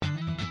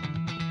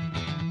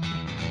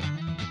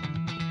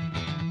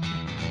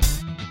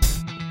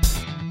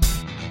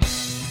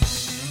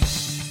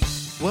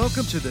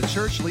Welcome to the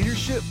Church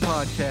Leadership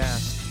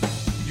Podcast,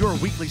 your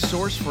weekly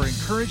source for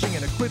encouraging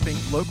and equipping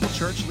local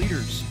church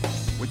leaders,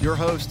 with your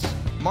hosts,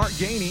 Mark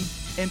Gainey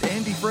and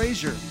Andy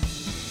Frazier.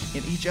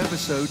 In each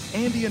episode,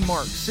 Andy and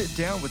Mark sit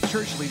down with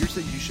church leaders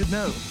that you should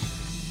know.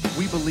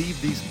 We believe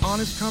these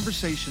honest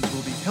conversations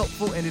will be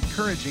helpful and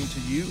encouraging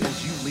to you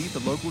as you lead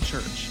the local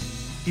church.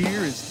 Here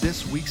is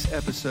this week's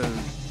episode.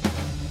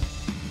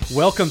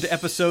 Welcome to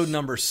episode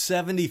number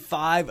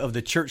 75 of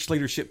the Church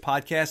Leadership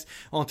Podcast.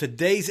 On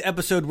today's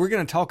episode, we're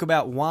going to talk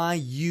about why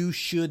you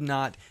should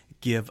not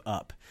give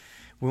up.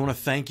 We want to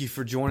thank you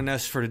for joining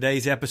us for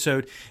today's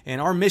episode. And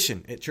our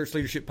mission at Church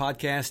Leadership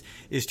Podcast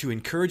is to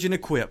encourage and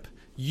equip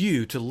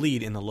you to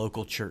lead in the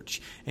local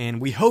church.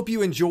 And we hope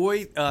you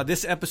enjoy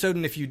this episode.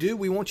 And if you do,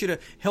 we want you to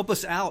help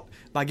us out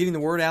by getting the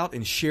word out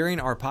and sharing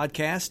our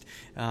podcast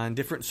on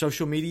different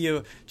social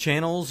media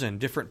channels and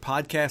different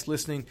podcast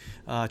listening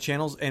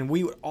channels. And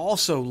we would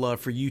also love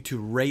for you to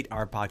rate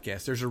our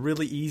podcast. There's a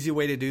really easy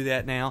way to do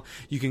that now.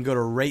 You can go to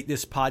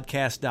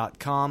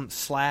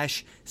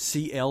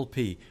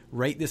ratethispodcast.com/CLP.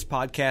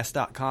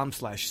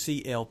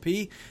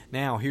 ratethispodcast.com/CLP.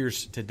 Now,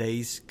 here's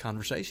today's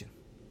conversation.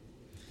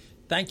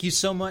 Thank you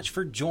so much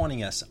for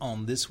joining us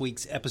on this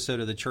week's episode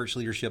of the Church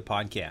Leadership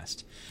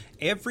Podcast.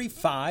 Every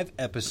 5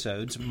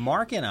 episodes,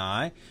 Mark and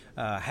I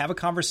have a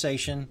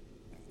conversation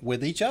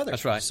with each other.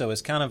 That's right. So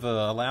it's kind of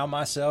allow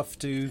myself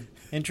to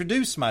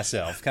introduce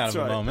myself kind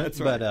of a moment. That's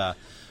right. But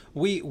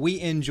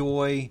we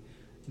enjoy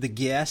the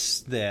guests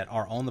that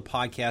are on the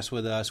podcast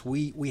with us.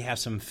 We have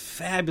some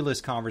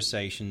fabulous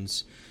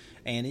conversations,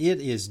 and it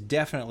is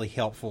definitely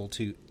helpful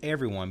to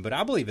everyone. But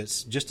I believe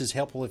it's just as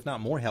helpful, if not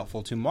more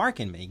helpful, to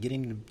Mark and me.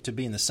 Getting to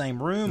be in the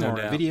same room or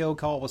a video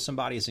call with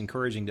somebody is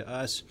encouraging to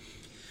us.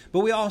 But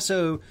we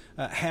also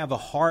have a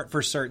heart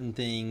for certain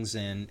things,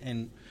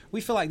 and we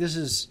feel like this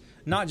is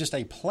not just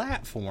a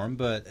platform,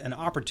 but an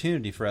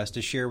opportunity for us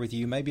to share with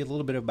you maybe a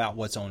little bit about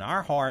what's on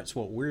our hearts,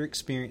 what we're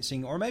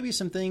experiencing, or maybe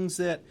some things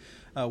that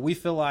we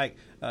feel like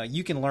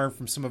you can learn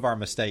from some of our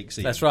mistakes.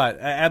 Even. That's right.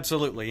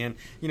 Absolutely. And,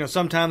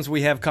 sometimes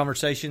we have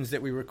conversations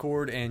that we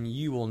record and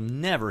you will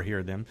never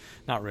hear them.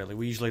 Not really.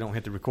 We usually don't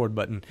hit the record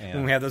button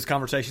when we have those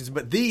conversations.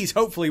 But these,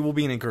 hopefully, will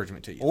be an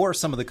encouragement to you. Or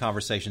some of the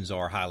conversations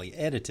are highly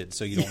edited,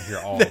 so you don't hear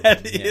all of them.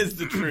 That is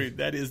the truth.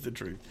 That is the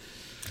truth.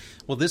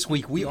 Well, this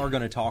week we are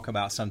going to talk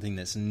about something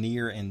that's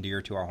near and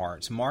dear to our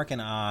hearts. Mark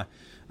and I,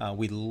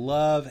 we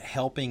love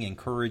helping,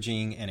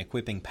 encouraging, and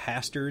equipping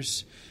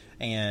pastors.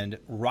 And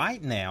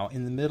right now,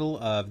 in the middle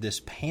of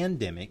this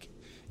pandemic,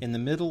 in the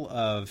middle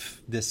of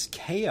this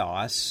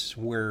chaos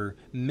where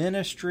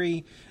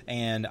ministry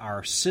and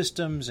our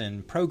systems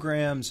and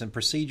programs and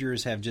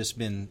procedures have just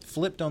been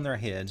flipped on their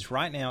heads,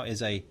 right now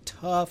is a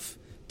tough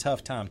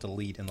time to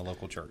lead in the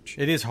local church.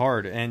 It is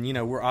hard, and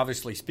we're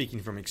obviously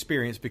speaking from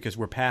experience because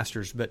we're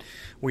pastors, but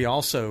we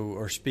also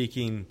are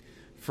speaking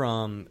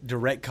from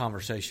direct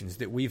conversations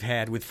that we've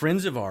had with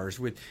friends of ours,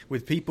 with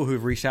people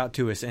who've reached out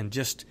to us, and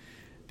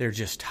they're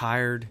just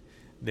tired,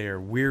 they're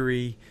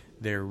weary,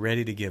 they're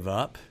ready to give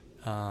up.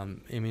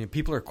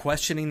 People are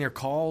questioning their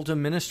call to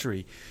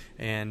ministry,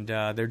 and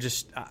they're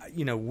just,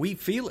 we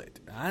feel it.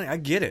 I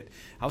get it.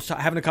 I was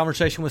having a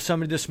conversation with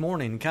somebody this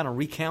morning, kind of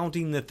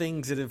recounting the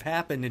things that have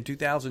happened in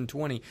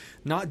 2020,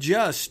 not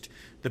just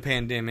the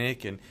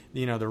pandemic and,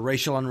 the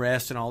racial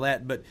unrest and all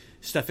that, but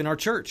stuff in our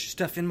church,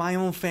 stuff in my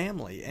own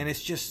family, and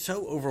it's just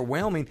so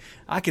overwhelming.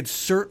 I could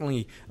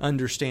certainly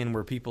understand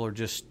where people are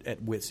just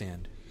at wit's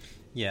end.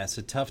 Yeah, it's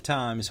a tough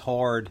time. It's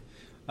hard.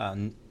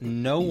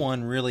 No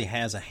one really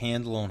has a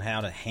handle on how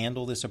to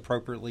handle this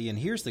appropriately. And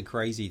here's the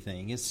crazy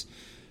thing: it's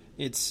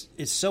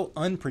so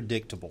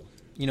unpredictable.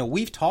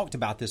 We've talked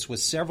about this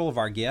with several of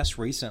our guests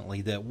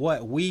recently, that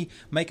what we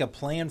make a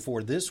plan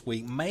for this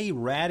week may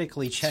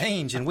radically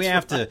change, and we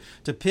have to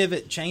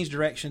pivot, change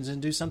directions,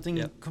 and do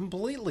something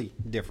completely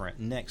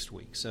different next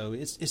week. So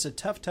it's a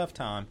tough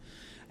time.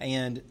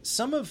 And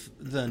some of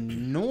the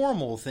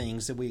normal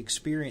things that we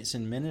experience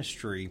in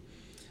ministry,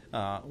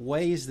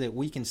 ways that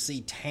we can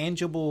see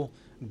tangible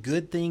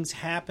good things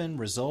happen,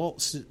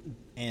 results,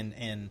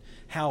 and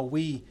how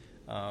we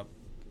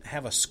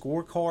have a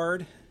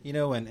scorecard,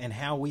 and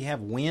how we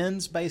have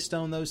wins based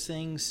on those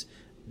things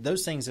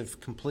have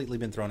completely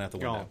been thrown out the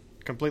window.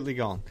 Completely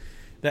gone.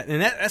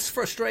 That's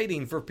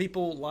frustrating for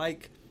people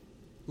like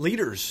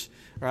leaders,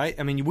 right?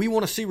 We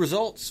want to see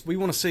results. We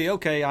want to see,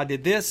 okay, I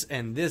did this,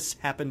 and this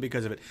happened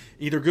because of it,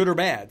 either good or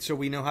bad, so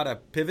we know how to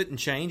pivot and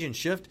change and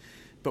shift.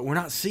 But we're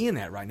not seeing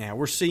that right now.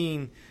 We're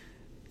seeing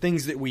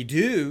things that we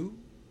do,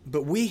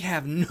 but we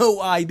have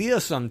no idea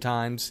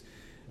sometimes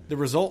the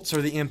results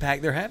or the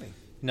impact they're having.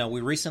 No, we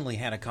recently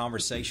had a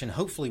conversation,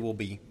 hopefully we'll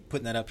be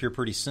putting that up here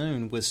pretty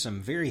soon, with some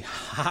very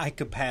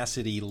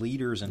high-capacity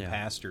leaders and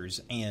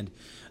pastors. And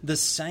the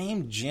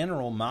same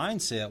general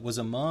mindset was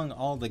among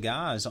all the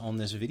guys on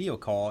this video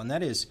call, and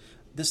that is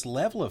this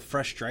level of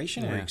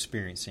frustration we're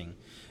experiencing.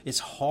 It's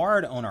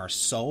hard on our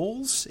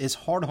souls. It's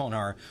hard on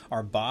our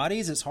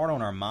bodies. It's hard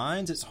on our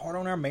minds. It's hard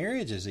on our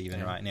marriages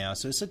even right now.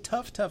 So it's a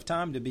tough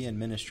time to be in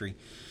ministry.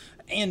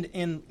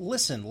 And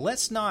listen,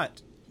 let's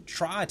not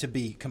try to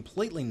be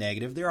completely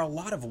negative, there are a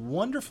lot of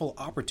wonderful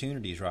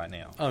opportunities right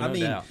now. Oh, no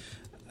doubt.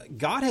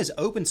 God has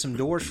opened some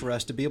doors for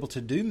us to be able to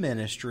do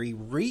ministry,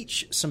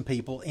 reach some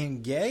people,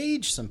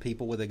 engage some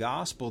people with the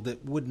gospel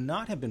that would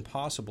not have been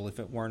possible if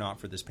it were not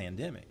for this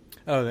pandemic.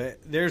 Oh,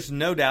 there's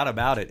no doubt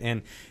about it.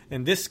 And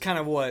this is kind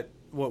of what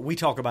we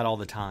talk about all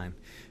the time.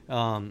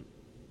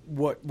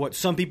 What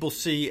some people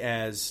see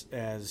as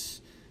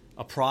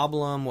a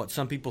problem, what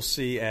some people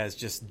see as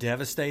just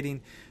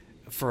devastating.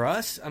 For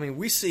us, I mean,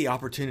 we see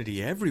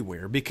opportunity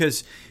everywhere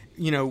because,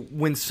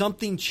 when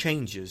something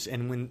changes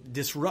and when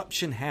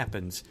disruption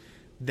happens,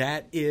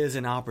 that is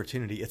an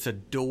opportunity. It's a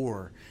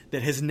door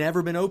that has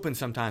never been opened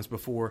sometimes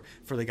before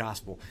for the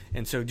gospel.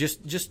 And so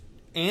just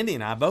Andy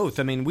and I both,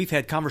 I mean, we've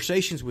had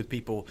conversations with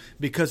people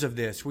because of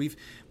this. We've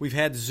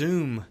had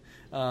Zoom,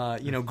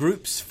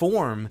 groups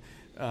form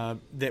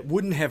that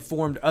wouldn't have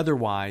formed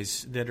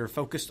otherwise that are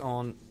focused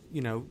on,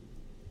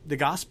 the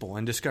gospel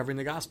and discovering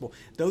the gospel.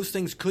 Those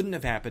things wouldn't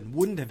have happened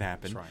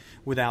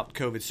without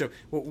COVID. So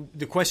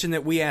the question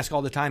that we ask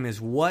all the time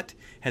is, what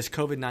has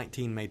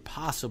COVID-19 made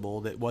possible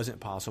that wasn't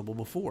possible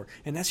before?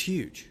 And that's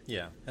huge.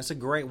 Yeah, that's a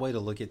great way to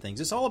look at things.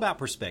 It's all about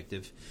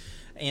perspective.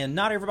 And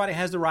not everybody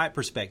has the right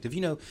perspective.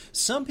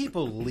 Some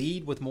people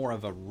lead with more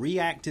of a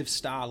reactive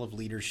style of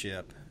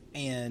leadership,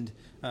 and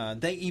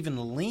they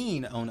even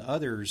lean on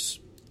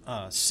others'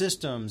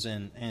 systems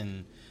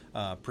and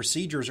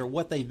procedures or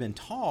what they've been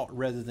taught,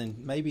 rather than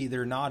maybe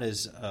they're not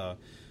as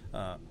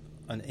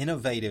an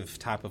innovative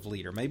type of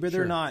leader. Maybe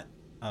they're not.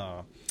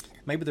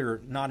 Maybe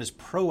they're not as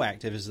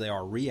proactive as they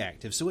are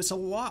reactive. So it's a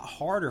lot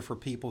harder for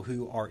people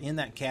who are in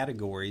that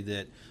category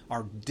that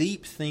are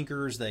deep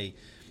thinkers. They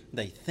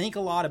think a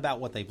lot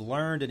about what they've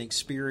learned and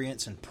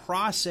experienced and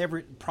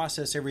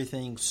process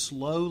everything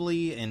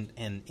slowly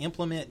and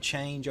implement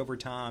change over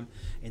time.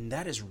 And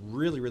that is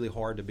really, really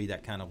hard to be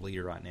that kind of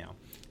leader right now.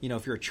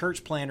 If you're a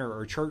church planner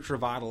or a church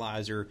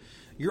revitalizer,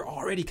 you're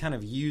already kind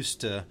of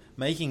used to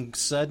making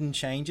sudden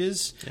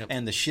changes,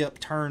 and the ship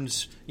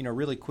turns,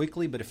 really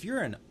quickly. But if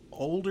you're an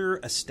older,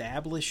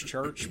 established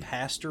church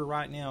pastor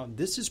right now,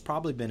 this has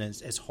probably been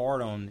as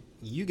hard on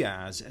you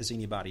guys as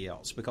anybody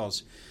else,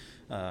 because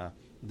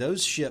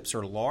those ships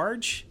are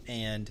large,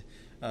 and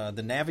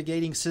the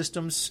navigating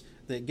systems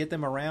that get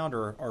them around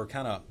are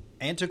kind of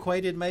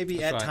antiquated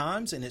maybe at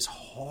times, and it's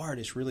hard.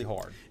 It's really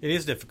hard. It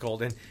is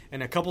difficult.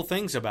 And a couple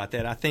things about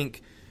that. I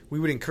think we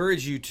would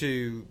encourage you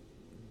to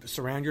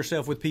surround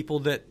yourself with people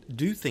that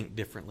do think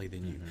differently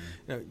than you.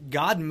 Mm-hmm.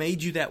 God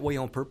made you that way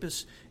on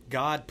purpose.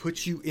 God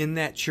puts you in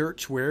that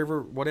church,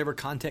 whatever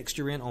context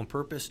you're in, on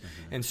purpose.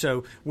 Mm-hmm. And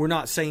so we're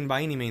not saying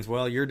by any means,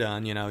 well, you're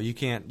done. You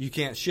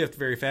can't shift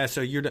very fast,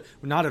 so you're done.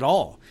 Not at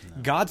all.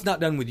 No. God's not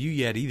done with you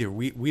yet either.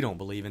 We don't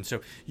believe. And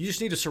so you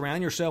just need to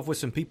surround yourself with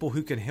some people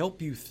who can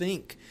help you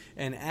think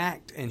and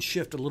act and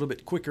shift a little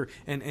bit quicker.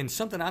 And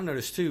something I've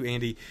noticed too,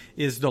 Andy,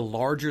 is the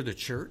larger the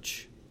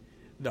church,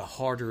 the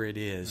harder it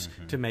is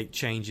to make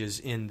changes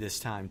in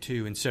this time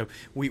too. And so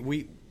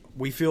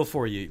we feel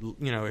for you.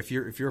 If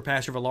you're a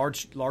pastor of a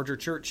larger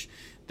church,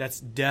 that's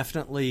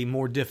definitely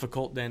more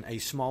difficult than a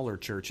smaller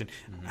church. And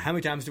how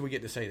many times do we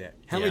get to say that?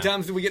 How many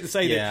times do we get to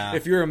say that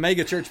if you're a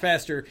mega church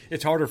pastor,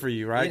 it's harder for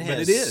you, right? But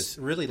it is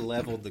really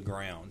leveled the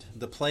ground.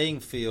 The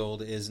playing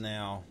field is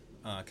now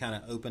kind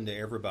of open to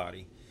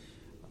everybody,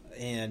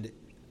 and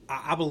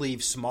I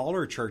believe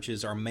smaller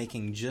churches are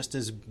making just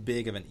as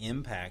big of an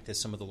impact as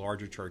some of the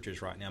larger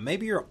churches right now.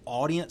 Maybe your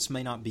audience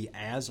may not be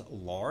as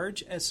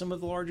large as some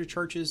of the larger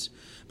churches,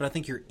 but I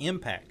think your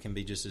impact can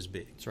be just as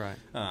big. That's right.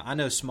 I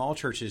know small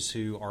churches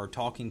who are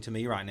talking to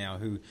me right now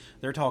who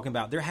they're talking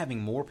about they're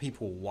having more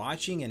people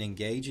watching and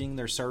engaging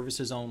their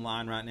services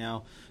online right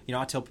now.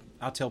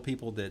 I tell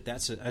people that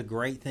that's a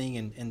great thing,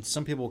 and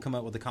some people will come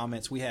up with the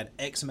comments. We had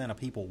X amount of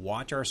people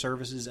watch our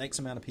services, X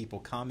amount of people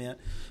comment.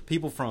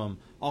 People from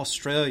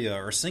Australia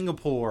or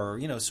Singapore,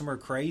 somewhere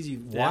crazy,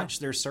 watch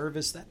their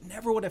service. That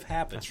never would have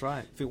happened. That's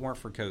right. If it weren't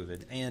for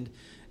COVID. And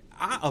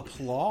I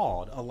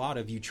applaud a lot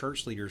of you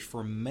church leaders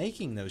for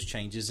making those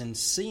changes and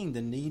seeing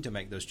the need to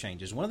make those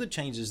changes. One of the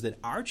changes that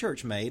our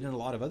church made and a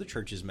lot of other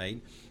churches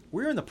made,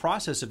 we're in the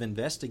process of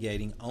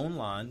investigating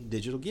online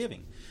digital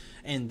giving.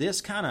 And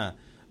this kind of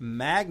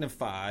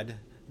magnified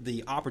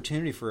the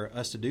opportunity for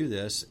us to do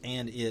this,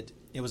 and it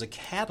was a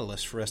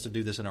catalyst for us to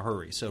do this in a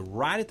hurry. So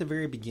right at the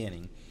very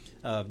beginning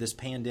of this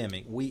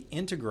pandemic, we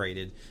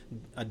integrated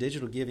a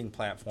digital giving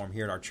platform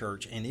here at our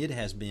church, and it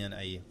has been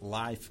a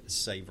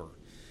lifesaver.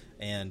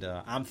 And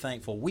I'm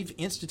thankful. We've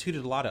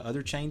instituted a lot of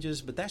other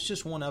changes, but that's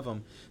just one of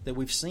them that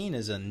we've seen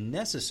as a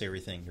necessary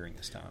thing during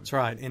this time. That's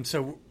right. And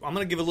so I'm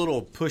going to give a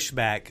little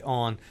pushback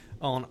on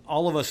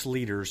all of us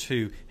leaders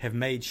who have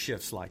made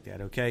shifts like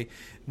that, okay?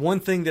 One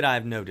thing that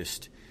I've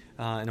noticed,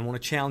 and I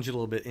want to challenge you a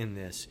little bit in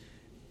this,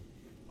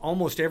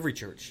 almost every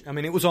church, I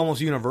mean, it was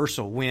almost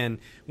universal when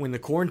the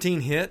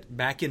quarantine hit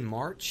back in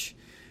March.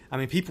 I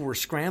mean, people were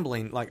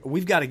scrambling, like,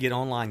 we've got to get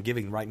online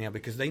giving right now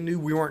because they knew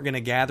we weren't going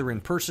to gather in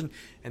person,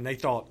 and they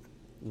thought,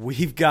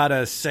 we've got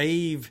to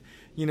save,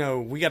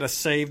 we got to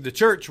save the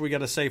church, we got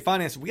to save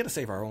finances, we got to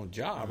save our own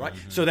job, right?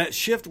 So that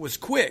shift was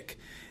quick.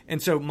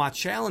 And so my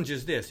challenge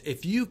is this: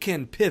 if you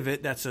can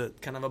pivot, that's a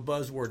kind of a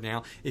buzzword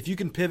now, if you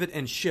can pivot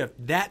and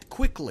shift that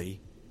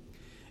quickly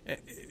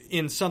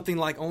in something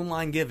like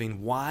online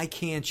giving, why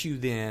can't you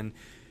then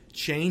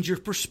change your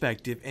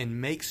perspective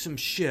and make some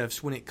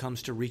shifts when it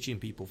comes to reaching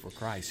people for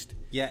Christ?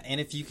 Yeah,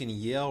 and if you can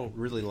yell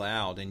really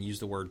loud and use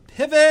the word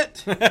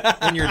pivot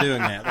when you're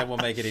doing that will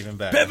make it even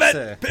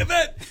better.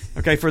 Pivot.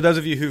 Okay, for those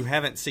of you who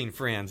haven't seen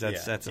Friends,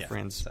 that's a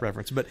Friends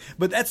reference. But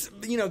that's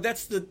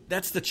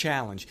the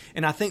challenge,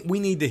 and I think we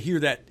need to hear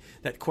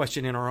that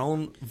question in our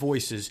own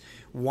voices.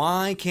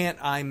 Why can't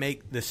I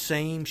make the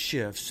same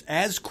shifts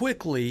as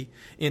quickly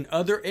in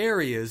other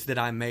areas that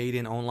I made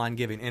in online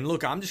giving? And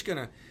look, I'm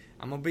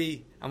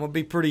gonna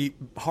be pretty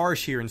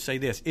harsh here and say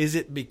this: is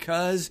it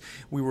because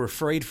we were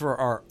afraid for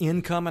our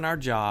income and our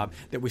job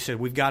that we said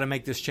we've got to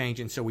make this change,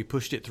 and so we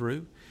pushed it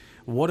through?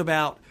 What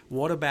about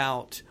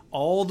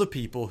all the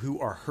people who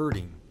are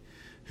hurting,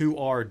 who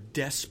are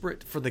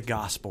desperate for the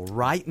gospel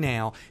right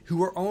now,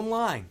 who are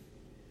online,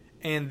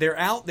 and they're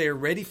out there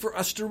ready for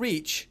us to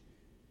reach,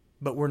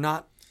 but we're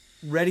not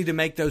ready to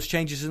make those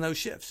changes and those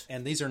shifts?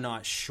 And these are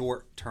not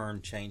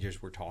short-term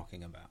changes we're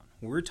talking about.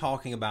 We're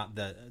talking about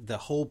the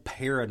whole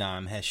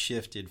paradigm has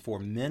shifted for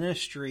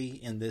ministry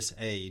in this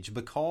age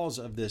because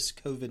of this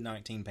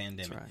COVID-19 pandemic.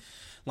 That's right.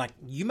 Like,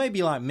 you may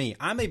be like me.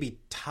 I may be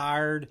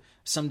tired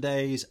some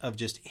days of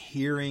just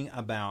hearing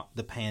about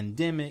the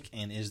pandemic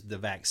and is the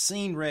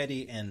vaccine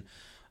ready and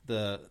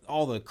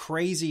all the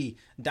crazy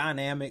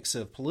dynamics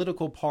of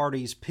political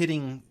parties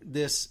pitting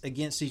this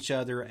against each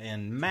other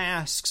and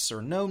masks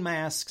or no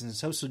masks and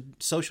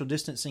social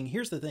distancing.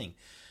 Here's the thing.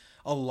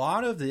 A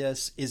lot of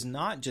this is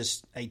not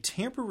just a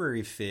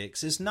temporary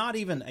fix. It's not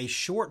even a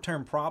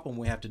short-term problem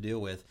we have to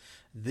deal with.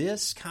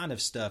 This kind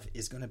of stuff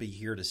is going to be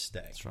here to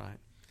stay. That's right.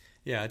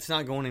 Yeah, it's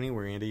not going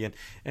anywhere, Andy.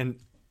 And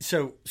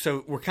so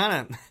we're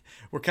kind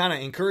of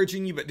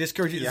encouraging you, but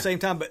discouraging you at the same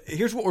time. But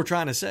here's what we're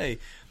trying to say: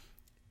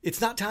 it's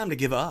not time to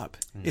give up.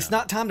 No. It's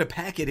not time to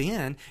pack it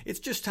in.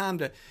 It's just time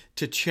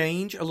to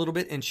change a little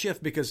bit and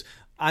shift. Because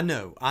I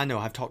know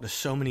I've talked to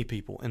so many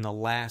people in the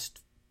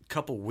last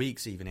couple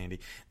weeks, even,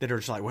 Andy, that are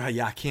just like, well,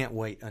 yeah, I can't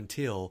wait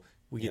until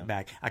we get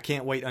back. I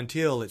can't wait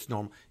until it's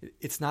normal.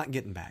 It's not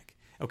getting back.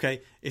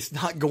 Okay? It's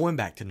not going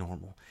back to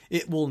normal.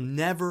 It will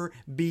never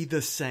be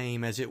the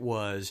same as it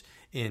was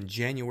in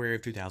January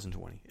of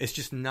 2020. It's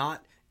just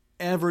not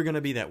ever going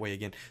to be that way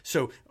again.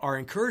 So our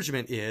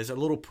encouragement is a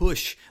little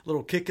push, a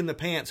little kick in the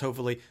pants,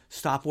 hopefully.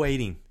 Stop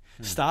waiting.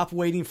 Stop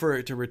waiting for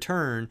it to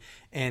return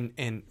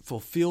and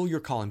fulfill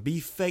your calling. Be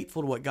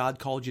faithful to what God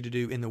called you to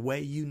do in the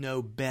way you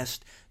know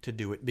best to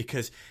do it.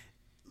 Because,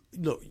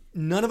 look,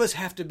 none of us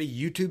have to be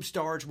YouTube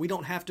stars. We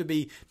don't have to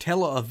be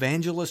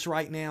televangelists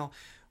right now.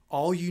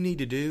 All you need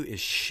to do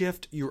is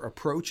shift your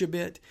approach a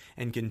bit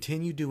and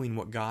continue doing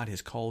what God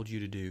has called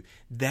you to do.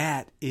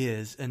 That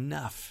is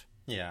enough.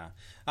 Yeah.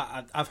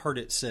 I've heard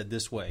it said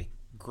this way: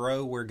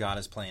 grow where God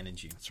has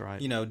planted you. That's right.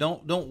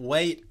 Don't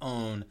wait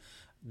on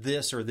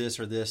this or this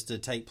or this to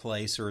take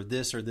place or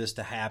this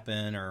to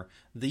happen or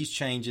these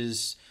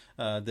changes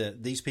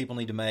that these people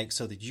need to make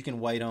so that you can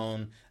wait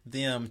on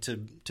them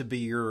to be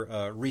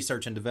your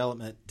research and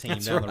development team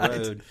down the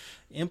road.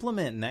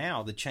 Implement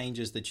now the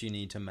changes that you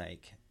need to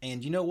make.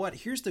 And you know what?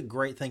 Here's the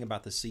great thing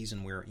about the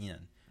season we're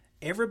in.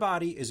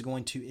 Everybody is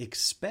going to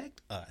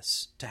expect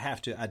us to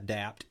have to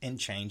adapt and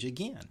change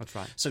again. That's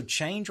right. So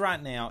change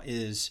right now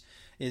is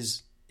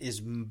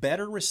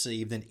better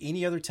received than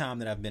any other time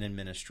that I've been in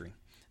ministry.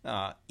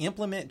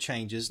 Implement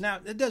changes. Now,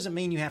 it doesn't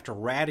mean you have to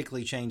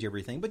radically change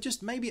everything, but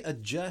just maybe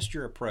adjust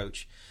your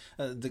approach.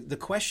 The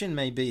question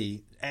may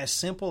be as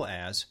simple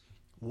as,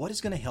 what is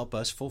going to help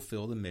us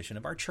fulfill the mission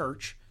of our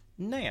church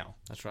now?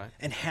 That's right.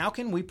 And how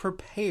can we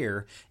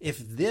prepare if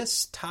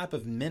this type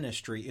of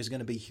ministry is going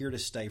to be here to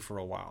stay for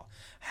a while?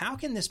 How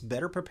can this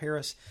better prepare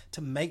us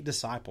to make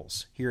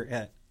disciples here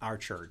at our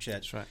church,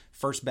 at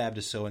First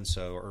Baptist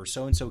so-and-so or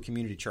so-and-so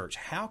Community Church?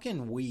 How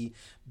can we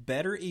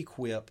better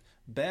equip,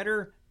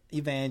 better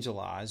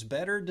evangelize,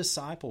 better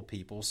disciple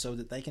people so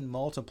that they can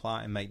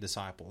multiply and make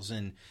disciples?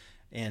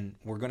 And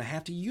we're going to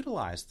have to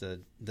utilize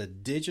the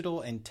digital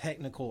and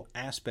technical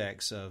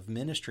aspects of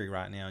ministry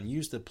right now and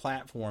use the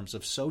platforms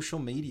of social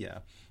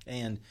media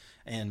and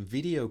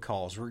video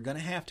calls. We're going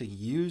to have to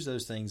use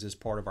those things as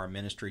part of our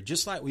ministry,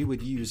 just like we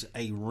would use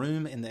a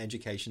room in the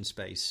education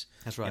space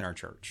in our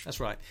church. That's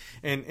right.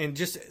 And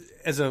just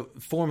as a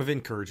form of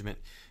encouragement,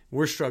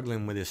 we're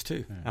struggling with this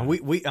too.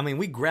 Mm-hmm. And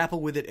we grapple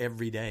with it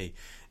every day.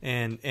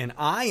 And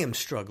I am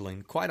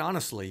struggling, quite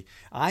honestly,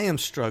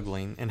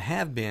 and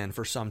have been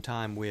for some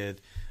time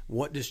with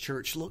what does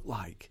church look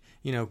like?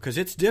 Because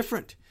it's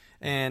different.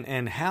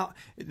 And how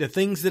the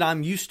things that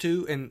I'm used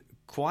to, and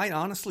quite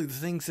honestly, the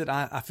things that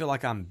I feel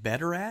like I'm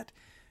better at,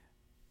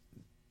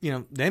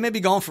 they may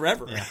be gone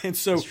forever. Yeah, and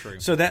so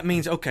that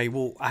means, okay,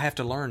 well, I have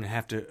to learn, I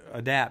have to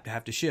adapt, I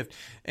have to shift.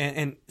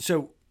 And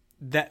so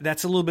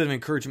that's a little bit of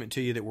encouragement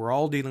to you that we're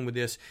all dealing with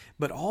this.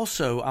 But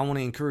also, I want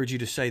to encourage you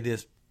to say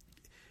this: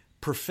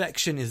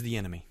 perfection is the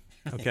enemy.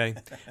 Okay?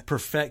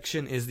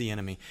 Perfection is the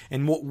enemy.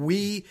 And what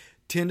we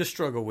tend to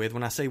struggle with,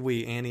 when I say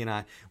we, Andy and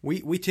I,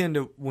 we tend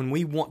to, when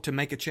we want to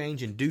make a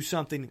change and do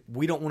something,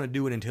 we don't want to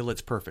do it until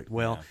it's perfect.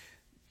 Well,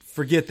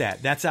 forget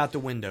that. That's out the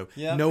window.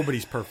 Yep.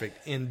 Nobody's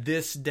perfect in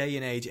this day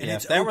and age. And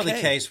if that were the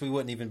case, we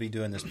wouldn't even be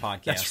doing this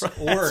podcast.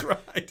 That's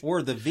right.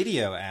 Or the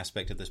video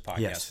aspect of this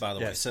podcast, by the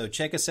way. Yes. So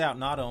check us out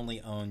not only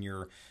on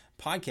your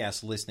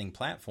podcast listening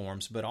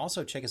platforms, but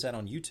also check us out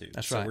on YouTube.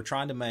 That's so right. We're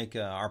trying to make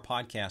our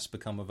podcast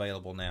become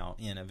available now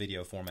in a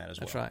video format as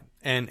well. That's right.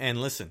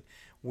 And listen,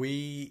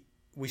 we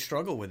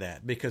struggle with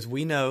that because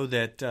we know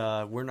that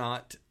we're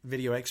not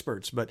video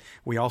experts, but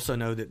we also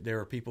know that there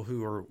are people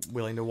who are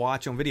willing to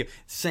watch on video.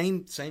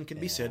 Same can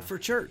be said for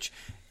church.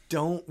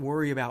 Don't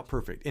worry about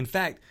perfect. In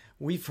fact,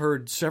 we've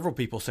heard several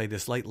people say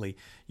this lately.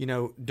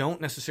 Don't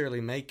necessarily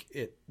make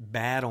it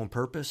bad on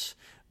purpose,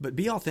 but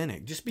be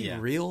authentic. Just be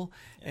real.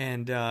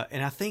 And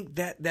I think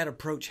that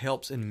approach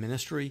helps in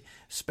ministry,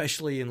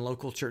 especially in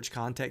local church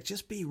context.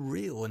 Just be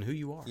real in who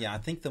you are. Yeah, I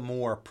think the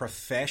more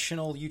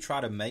professional you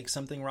try to make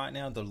something right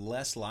now, the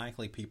less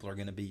likely people are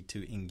going to be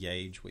to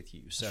engage with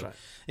you. So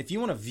if you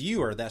want a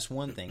viewer, that's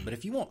one thing. But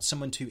if you want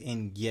someone to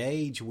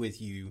engage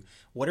with you,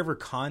 whatever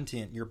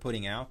content you're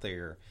putting out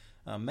there,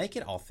 make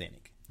it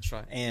authentic. That's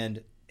right.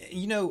 And,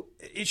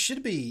 it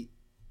should be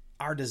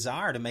our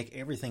desire to make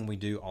everything we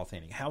do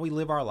authentic. How we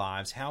live our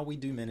lives, how we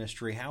do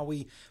ministry, how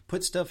we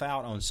put stuff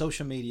out on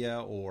social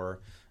media,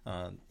 or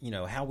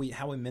how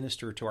we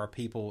minister to our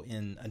people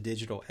in a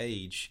digital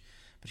age.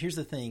 But here's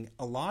the thing: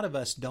 a lot of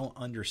us don't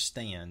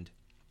understand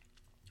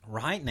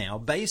right now,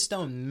 based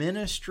on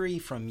ministry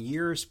from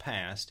years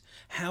past,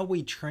 how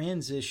we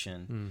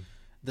transition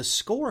the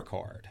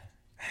scorecard.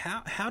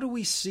 How do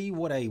we see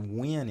what a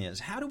win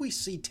is? How do we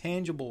see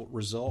tangible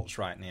results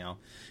right now?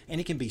 And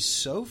it can be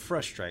so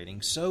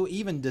frustrating, so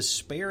even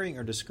despairing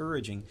or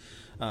discouraging.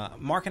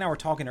 Mark and I were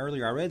talking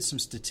earlier. I read some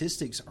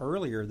statistics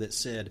earlier that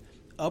said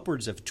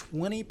upwards of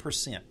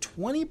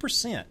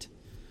 20%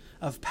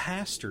 of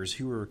pastors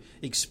who are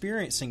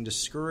experiencing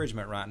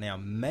discouragement right now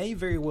may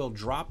very well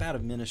drop out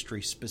of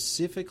ministry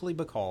specifically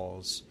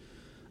because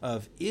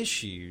of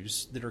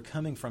issues that are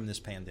coming from this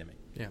pandemic.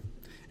 Yeah,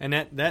 and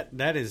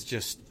that is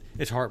just...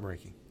 It's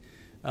heartbreaking.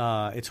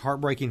 It's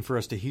heartbreaking for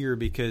us to hear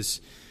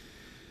because,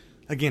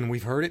 again,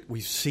 we've heard it,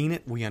 we've seen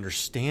it, we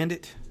understand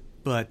it.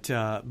 But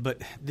I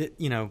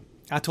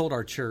told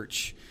our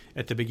church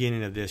at the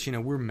beginning of this,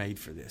 we're made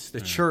for this.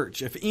 The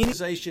church, if any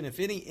organization, if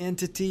any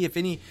entity, if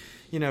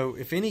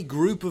any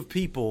group of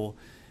people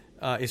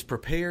is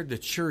prepared, the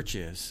church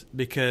is,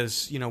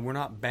 because we're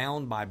not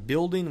bound by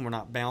building, we're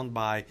not bound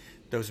by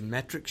those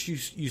metrics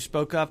you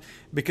spoke of.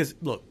 Because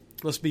look.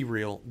 Let's be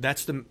real.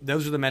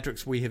 Those are the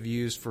metrics we have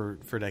used for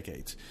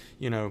decades.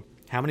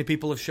 How many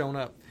people have shown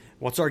up?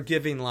 What's our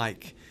giving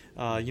like?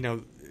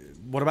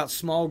 What about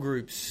small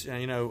groups?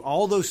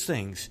 All those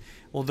things.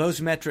 Well,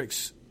 those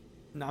metrics,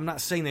 I'm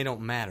not saying they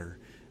don't matter,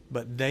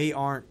 but they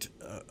aren't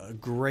a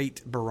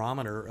great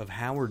barometer of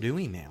how we're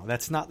doing now.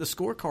 That's not the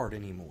scorecard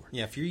anymore.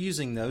 Yeah, if you're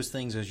using those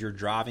things as your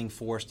driving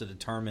force to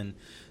determine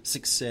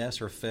success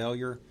or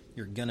failure,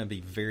 you're going to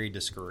be very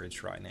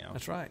discouraged right now.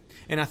 That's right.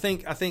 And I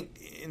think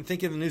in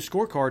thinking of the new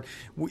scorecard,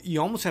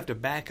 you almost have to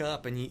back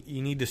up and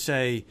you need to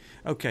say,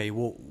 okay,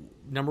 well,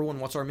 number one,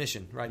 what's our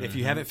mission, right? Mm-hmm. If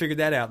you haven't figured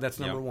that out, that's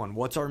number one.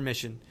 What's our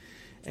mission?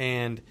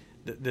 And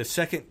the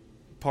second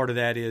part of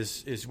that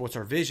is what's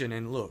our vision?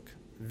 And look,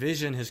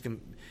 vision has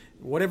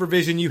whatever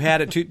vision you had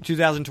at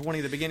 2020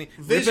 at the beginning,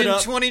 Vision rip it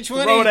up,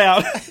 2020. throw it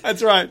out.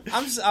 That's right.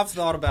 I've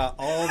thought about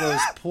all those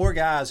poor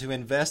guys who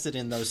invested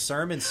in those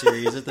sermon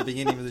series at the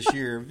beginning of this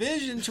year.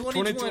 Vision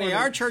 2020.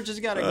 Our church has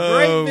got a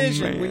great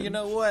vision. Man. Well, you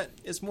know what?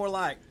 It's more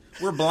like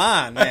we're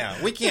blind now.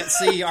 We can't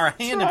see our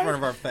hand in front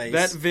of our face.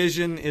 That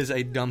vision is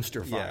a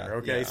dumpster fire. Yeah,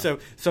 okay, yeah.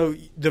 So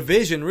the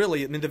vision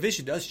really, the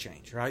vision does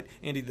change, right?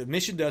 Andy, the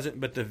mission doesn't,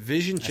 but the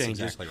vision changes.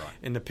 That's exactly right.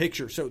 In the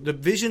picture. So the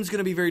vision's going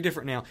to be very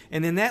different now,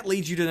 and then that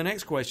leads you to the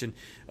next question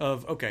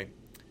of, okay,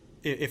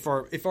 if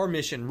our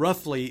mission,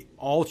 roughly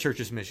all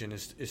churches' mission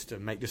is to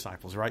make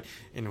disciples, right?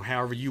 And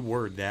however you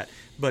word that,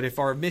 but if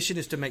our mission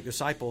is to make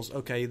disciples,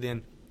 okay,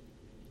 then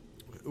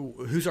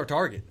who's our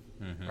target,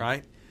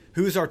 right?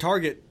 Who is our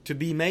target to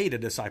be made a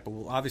disciple?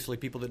 Well, obviously,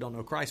 people that don't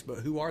know Christ, but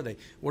who are they?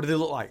 What do they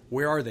look like?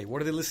 Where are they?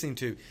 What are they listening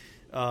to?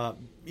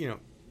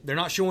 They're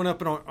not showing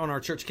up on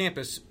our church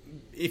campus.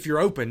 If you're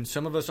open,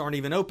 some of us aren't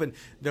even open.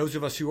 Those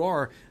of us who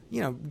are,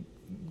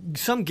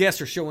 some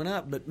guests are showing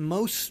up, but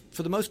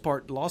for the most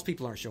part, lost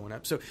people aren't showing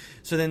up. So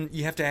then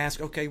you have to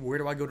ask, okay, where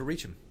do I go to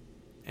reach them?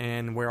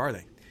 And where are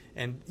they?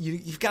 And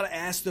you've got to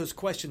ask those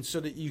questions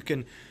so that you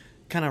can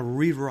kind of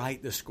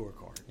rewrite the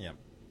scorecard. Yeah.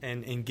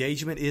 And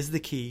engagement is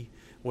the key.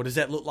 What does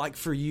that look like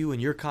for you in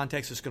your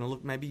context? It's going to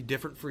look maybe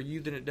different for you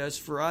than it does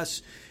for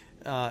us.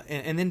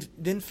 And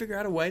then figure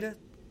out a way to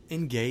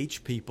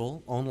engage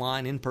people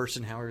online, in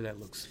person, however that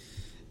looks.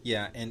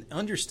 Yeah, and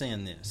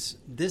understand this.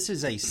 This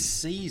is a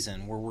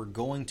season where we're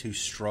going to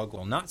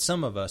struggle. Not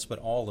some of us, but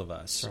all of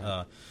us.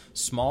 Right.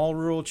 Small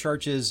rural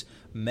churches,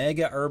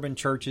 mega urban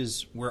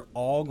churches, we're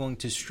all going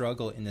to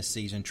struggle in this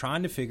season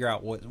trying to figure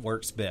out what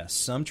works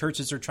best. Some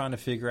churches are trying to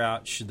figure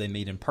out, should they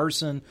meet in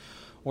person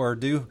or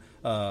do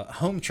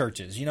home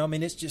churches? You know, I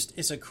mean,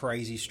 it's a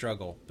crazy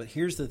struggle. But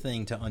here's the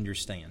thing to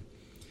understand.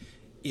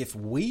 If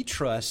we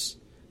trust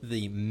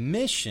the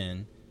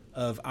mission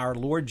of our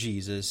Lord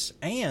Jesus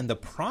and the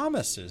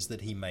promises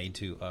that he made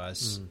to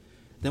us,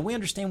 then we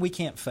understand we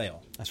can't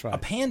fail. That's right. A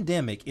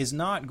pandemic is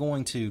not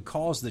going to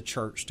cause the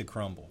church to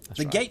crumble.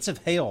 The gates of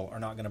hell are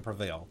not going to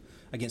prevail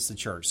against the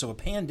church. So a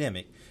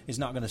pandemic is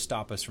not going to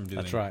stop us from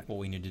doing what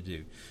we need to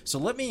do. So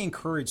let me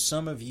encourage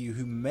some of you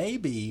who may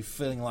be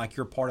feeling like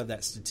you're part of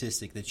that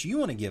statistic, that you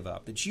want to give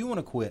up, that you want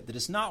to quit, that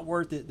it's not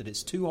worth it, that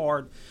it's too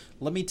hard.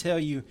 Let me tell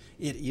you,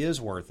 it is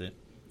worth it.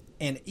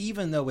 And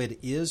even though it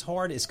is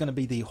hard, it's going to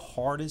be the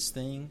hardest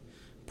thing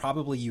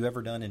probably you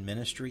ever done in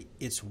ministry.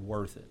 It's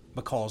worth it,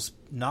 because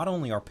not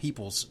only are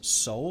people's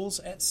souls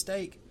at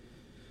stake,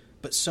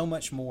 but so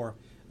much more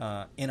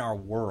in our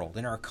world,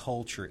 in our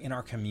culture, in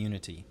our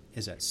community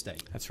is at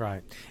stake. That's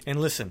right. And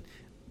listen,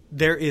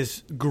 there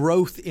is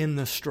growth in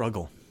the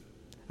struggle.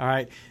 All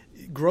right?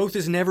 Growth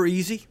is never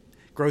easy.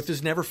 Growth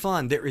is never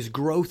fun. There is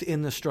growth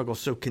in the struggle.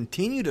 So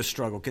continue to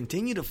struggle.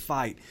 Continue to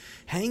fight.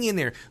 Hang in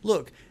there.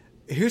 Look,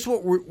 here's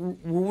what we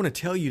want to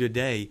tell you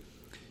today.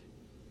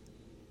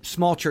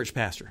 Small church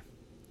pastor,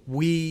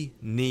 we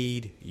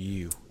need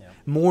you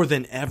more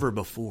than ever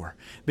before.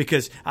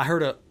 Because I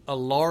heard a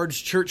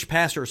large church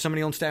pastor or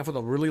somebody on staff with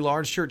a really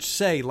large church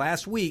say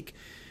last week,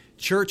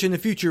 church in the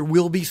future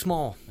will be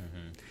small.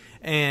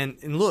 And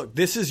look,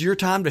 this is your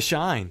time to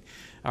shine.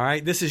 All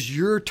right, this is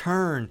your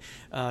turn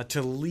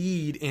to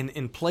lead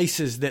in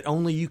places that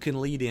only you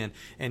can lead in.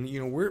 And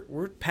you know,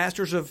 we're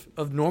pastors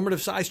of normative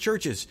sized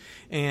churches,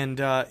 and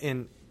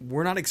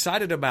we're not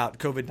excited about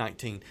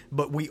COVID-19,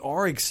 but we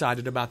are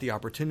excited about the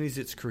opportunities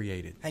it's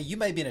created. Hey, you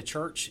may be in a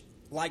church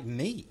like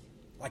me.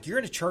 Like you're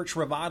in a church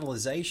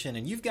revitalization,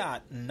 and you've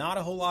got not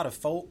a whole lot of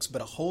folks,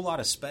 but a whole lot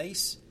of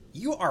space.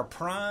 You are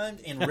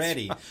primed and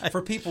ready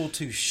for people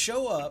to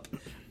show up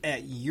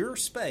at your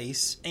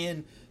space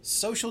and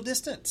social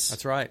distance.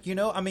 That's right. You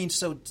know, I mean,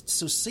 so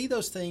see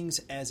those things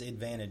as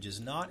advantages,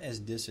 not as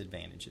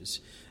disadvantages.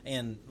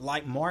 And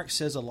like Mark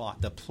says a lot,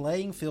 the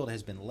playing field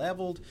has been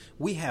leveled.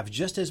 We have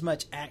just as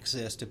much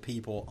access to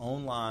people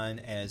online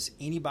as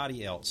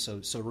anybody else.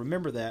 So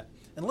remember that.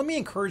 And let me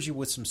encourage you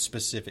with some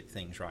specific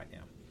things right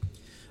now.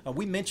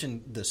 We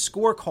mentioned the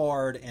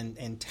scorecard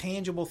and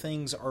tangible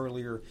things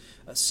earlier.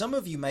 Some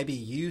of you may be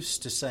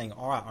used to saying,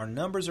 all right, our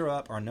numbers are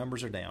up, our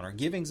numbers are down, our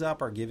giving's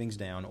up, our giving's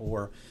down,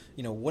 or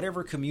you know,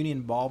 whatever community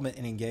involvement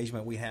and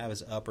engagement we have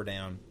is up or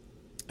down.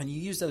 And you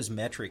use those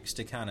metrics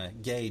to kind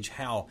of gauge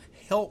how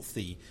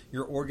healthy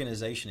your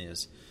organization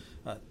is.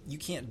 You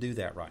can't do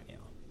that right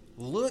now.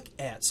 Look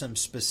at some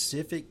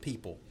specific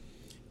people.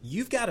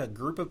 You've got a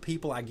group of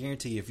people, I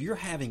guarantee, if you're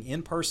having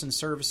in-person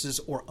services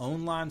or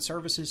online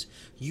services,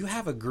 you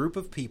have a group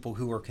of people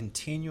who are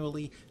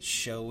continually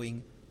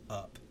showing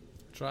up.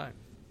 That's right.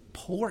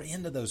 Pour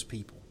into those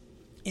people.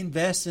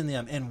 Invest in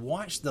them and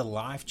watch the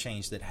life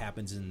change that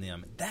happens in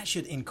them. That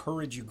should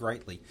encourage you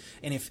greatly.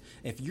 And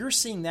if you're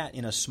seeing that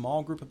in a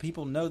small group of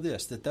people, know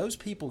this, that those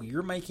people,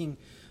 you're making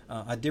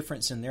a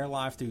difference in their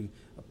life through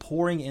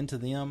pouring into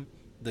them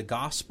the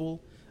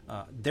gospel.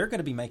 They're going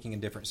to be making a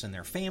difference in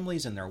their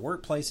families, in their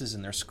workplaces,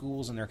 in their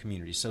schools, and their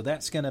communities. So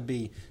that's going to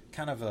be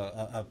kind of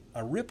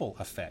a ripple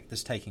effect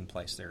that's taking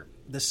place there.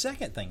 The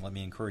second thing, let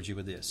me encourage you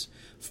with this.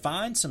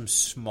 Find some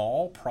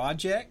small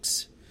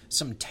projects,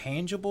 some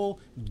tangible,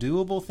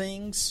 doable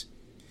things,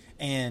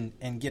 and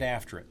get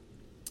after it.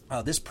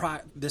 This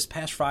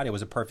past Friday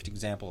was a perfect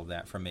example of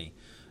that for me.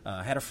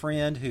 I had a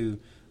friend who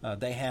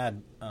they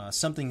had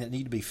something that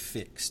needed to be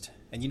fixed.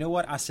 And you know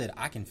what? I said,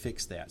 I can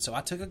fix that. So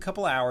I took a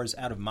couple hours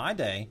out of my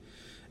day,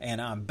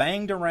 and I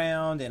banged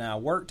around, and I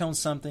worked on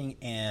something,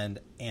 and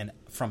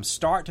from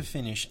start to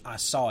finish, I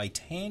saw a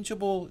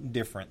tangible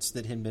difference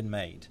that had been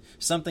made.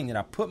 Something that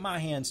I put my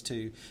hands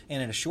to,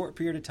 and in a short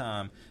period of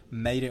time,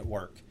 made it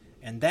work.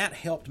 And that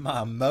helped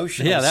my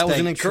emotional state. Yeah, that was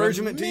an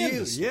encouragement to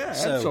you. Yeah,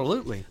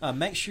 absolutely.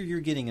 Make sure you're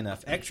getting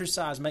enough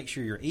exercise. Make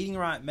sure you're eating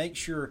right. Make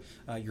sure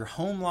your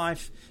home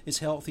life is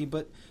healthy.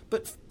 But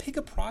pick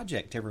a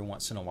project every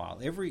once in a while.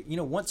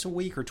 Once a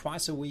week or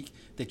twice a week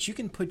that you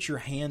can put your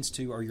hands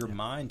to or your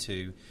mind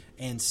to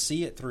and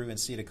see it through and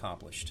see it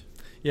accomplished.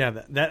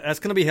 Yeah, that's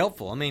going to be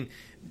helpful. I mean,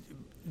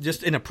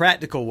 just in a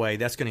practical way,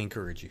 that's going to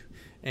encourage you.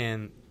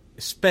 And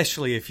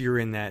especially if you're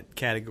in that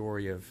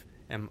category of,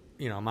 am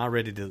I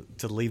ready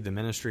to leave the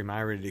ministry? Am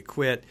I ready to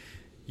quit?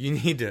 You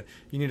need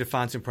to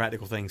find some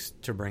practical things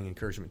to bring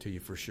encouragement to you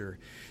for sure.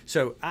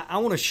 So I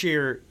want to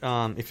share,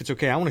 if it's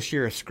okay, I want to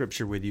share a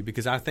scripture with you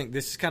because I think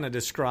this kind of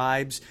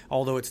describes,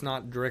 although it's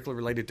not directly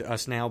related to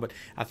us now, but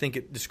I think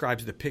it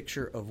describes the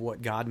picture of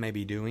what God may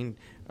be doing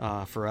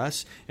for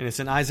us. And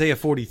it's in Isaiah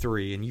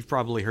 43, and you've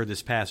probably heard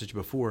this passage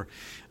before.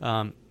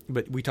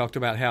 but we talked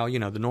about how,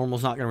 the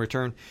normal's not going to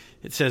return.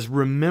 It says,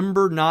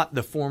 remember not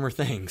the former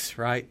things,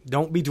 right?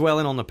 Don't be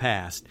dwelling on the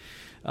past,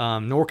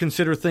 nor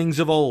consider things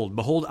of old.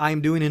 Behold, I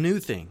am doing a new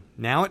thing.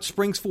 Now it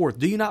springs forth.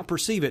 Do you not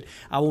perceive it?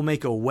 I will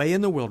make a way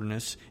in the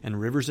wilderness and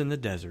rivers in the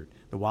desert.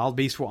 The wild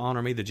beasts will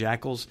honor me, the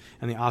jackals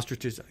and the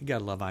ostriches. You got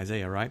to love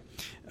Isaiah, right?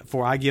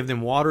 For I give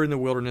them water in the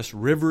wilderness,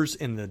 rivers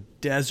in the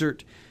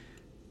desert,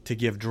 to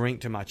give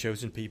drink to my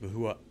chosen people,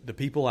 who are the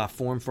people I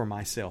formed for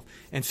myself.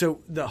 And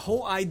so the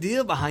whole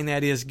idea behind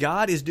that is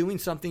God is doing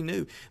something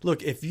new.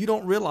 Look, if you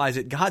don't realize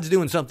it, God's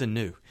doing something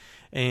new.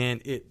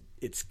 And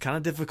it's kind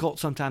of difficult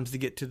sometimes to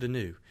get to the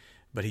new.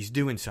 But He's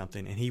doing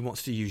something, and He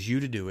wants to use you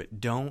to do it.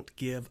 Don't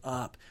give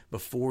up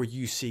before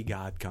you see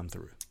God come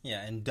through.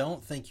 Yeah, and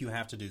don't think you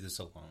have to do this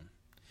alone.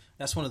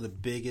 That's one of the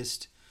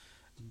biggest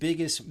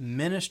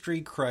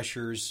ministry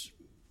crushers,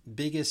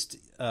 biggest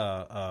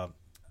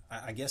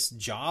I guess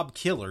job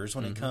killers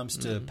when it comes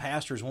to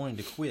pastors wanting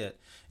to quit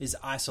is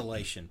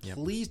isolation. Yep.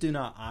 Please do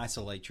not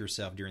isolate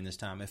yourself during this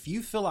time. If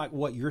you feel like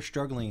what you're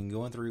struggling and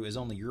going through is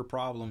only your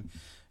problem,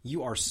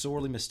 you are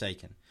sorely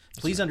mistaken.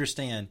 Please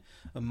understand,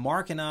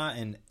 Mark and I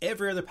and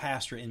every other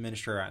pastor in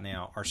ministry right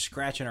now are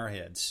scratching our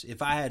heads.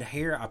 If I had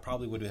hair, I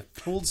probably would have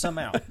pulled some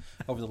out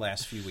over the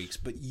last few weeks.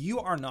 But you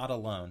are not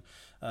alone.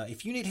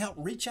 If you need help,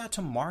 reach out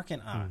to Mark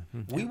and I.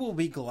 We will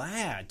be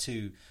glad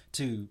to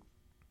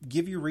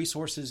give you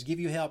resources, give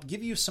you help,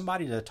 give you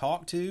somebody to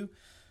talk to,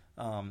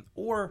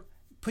 or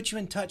put you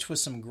in touch with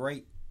some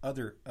great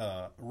other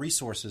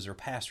resources or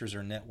pastors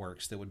or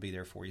networks that would be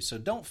there for you. So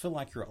don't feel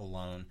like you're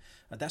alone.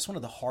 That's one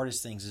of the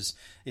hardest things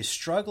is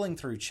struggling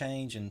through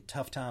change and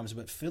tough times,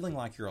 but feeling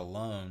like you're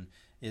alone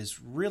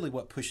is really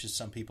what pushes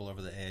some people over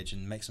the edge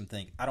and makes them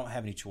think, I don't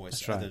have any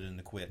choice other than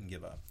to quit and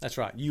give up. That's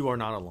right. You are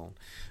not alone.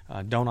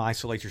 Don't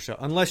isolate yourself.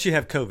 Unless you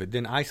have COVID,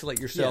 then isolate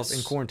yourself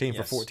in quarantine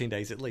for 14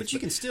 days at least. But you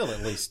can still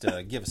at least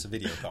give us a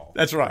video call.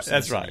 That's right.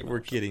 That's right.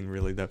 We're kidding,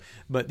 really, though.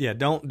 But yeah,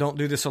 don't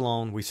do this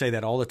alone. We say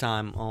that all the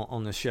time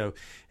on this show,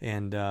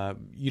 and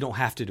you don't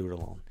have to do it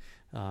alone.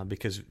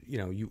 Because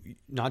you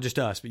not just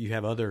us, but you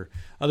have other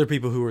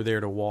people who are there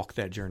to walk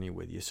that journey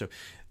with you. So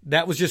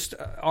that was just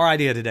our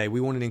idea today. We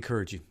wanted to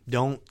encourage you.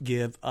 Don't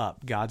give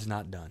up. God's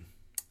not done.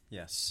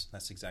 Yes,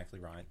 that's exactly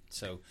right.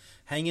 So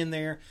hang in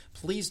there.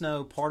 Please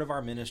know part of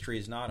our ministry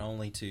is not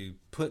only to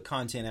put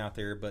content out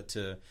there, but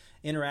to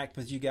interact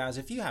with you guys.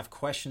 If you have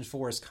questions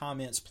for us,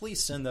 comments,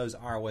 please send those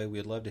our way.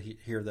 We'd love to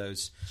hear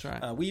those. That's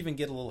right. We even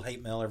get a little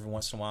hate mail every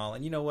once in a while.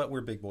 And you know what?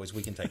 We're big boys.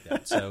 We can take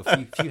that. So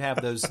if you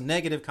have those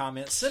negative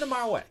comments, send them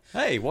our way.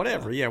 Hey,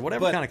 whatever.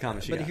 Whatever kind of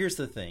comments you got. But here's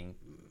the thing.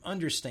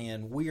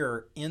 Understand, we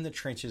are in the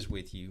trenches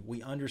with you.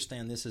 We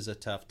understand this is a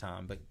tough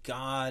time, but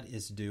God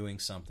is doing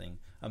something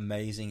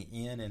amazing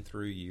in and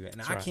through you. And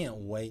I can't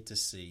wait to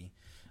see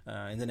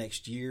in the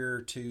next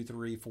year, 2,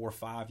 3, 4,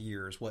 5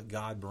 years what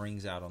God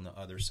brings out on the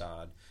other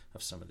side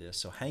of some of this.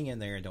 So hang in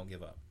there and don't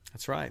give up.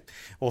 That's right.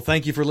 Well,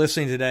 thank you for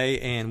listening today,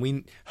 and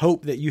we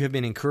hope that you have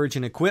been encouraged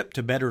and equipped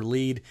to better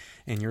lead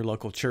in your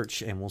local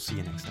church, and we'll see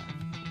you next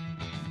time.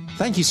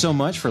 Thank you so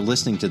much for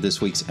listening to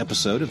this week's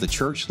episode of the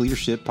Church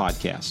Leadership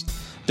Podcast.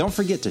 Don't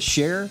forget to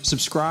share,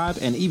 subscribe,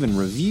 and even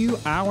review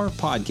our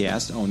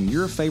podcast on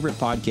your favorite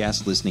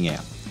podcast listening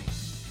app.